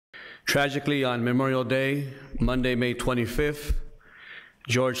Tragically, on Memorial Day, Monday, May 25th,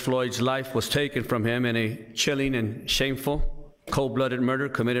 George Floyd's life was taken from him in a chilling and shameful, cold-blooded murder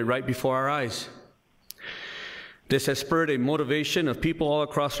committed right before our eyes. This has spurred a motivation of people all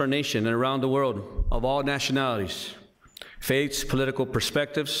across our nation and around the world, of all nationalities, faiths, political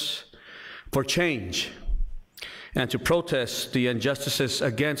perspectives, for change and to protest the injustices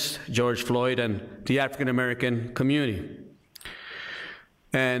against George Floyd and the African-American community.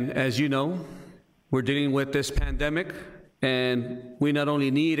 And as you know, we're dealing with this pandemic, and we not only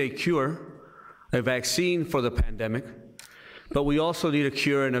need a cure, a vaccine for the pandemic, but we also need a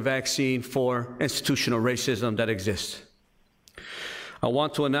cure and a vaccine for institutional racism that exists. I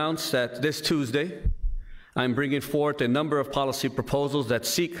want to announce that this Tuesday, I'm bringing forth a number of policy proposals that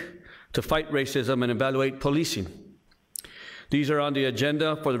seek to fight racism and evaluate policing. These are on the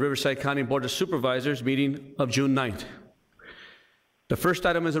agenda for the Riverside County Board of Supervisors meeting of June 9th. The first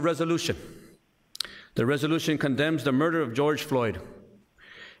item is a resolution. The resolution condemns the murder of George Floyd.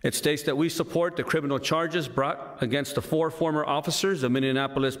 It states that we support the criminal charges brought against the 4 former officers of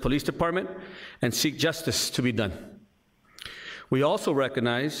Minneapolis Police Department and seek justice to be done. We also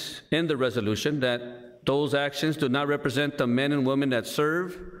recognize in the resolution that those actions do not represent the men and women that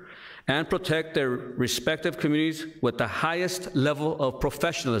serve and protect their respective communities with the highest level of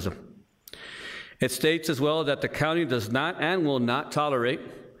professionalism. It states as well that the county does not and will not tolerate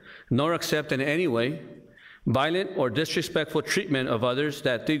nor accept in any way violent or disrespectful treatment of others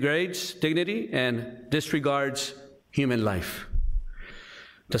that degrades dignity and disregards human life.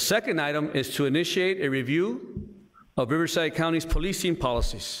 The second item is to initiate a review of Riverside County's policing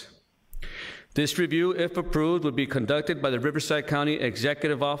policies. This review, if approved, would be conducted by the Riverside County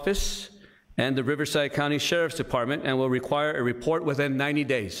Executive Office and the Riverside County Sheriff's Department and will require a report within 90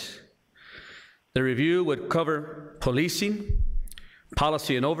 days. The review would cover policing,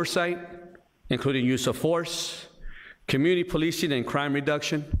 policy and oversight, including use of force, community policing and crime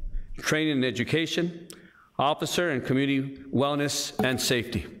reduction, training and education, officer and community wellness and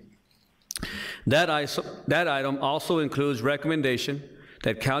safety. That item also includes recommendation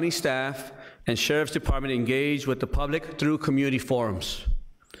that county staff and Sheriff's Department engage with the public through community forums.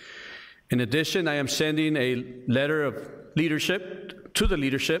 In addition, I am sending a letter of leadership to the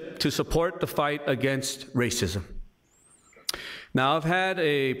leadership to support the fight against racism. Now, I've had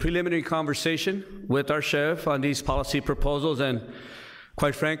a preliminary conversation with our sheriff on these policy proposals, and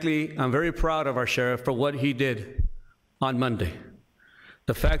quite frankly, I'm very proud of our sheriff for what he did on Monday.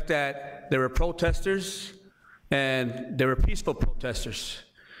 The fact that there were protesters, and they were peaceful protesters,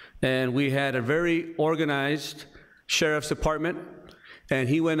 and we had a very organized sheriff's department, and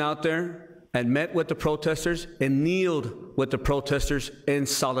he went out there and met with the protesters and kneeled with the protesters in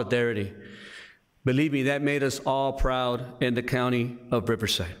solidarity. Believe me, that made us all proud in the county of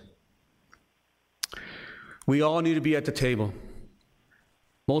Riverside. We all need to be at the table.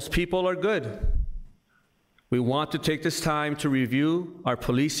 Most people are good. We want to take this time to review our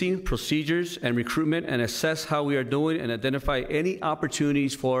policing procedures and recruitment and assess how we are doing and identify any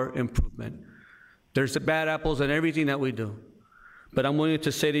opportunities for improvement. There's the bad apples in everything that we do. But I'm willing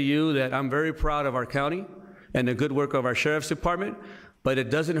to say to you that I'm very proud of our county and the good work of our Sheriff's Department, but it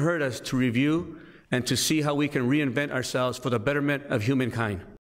doesn't hurt us to review and to see how we can reinvent ourselves for the betterment of humankind.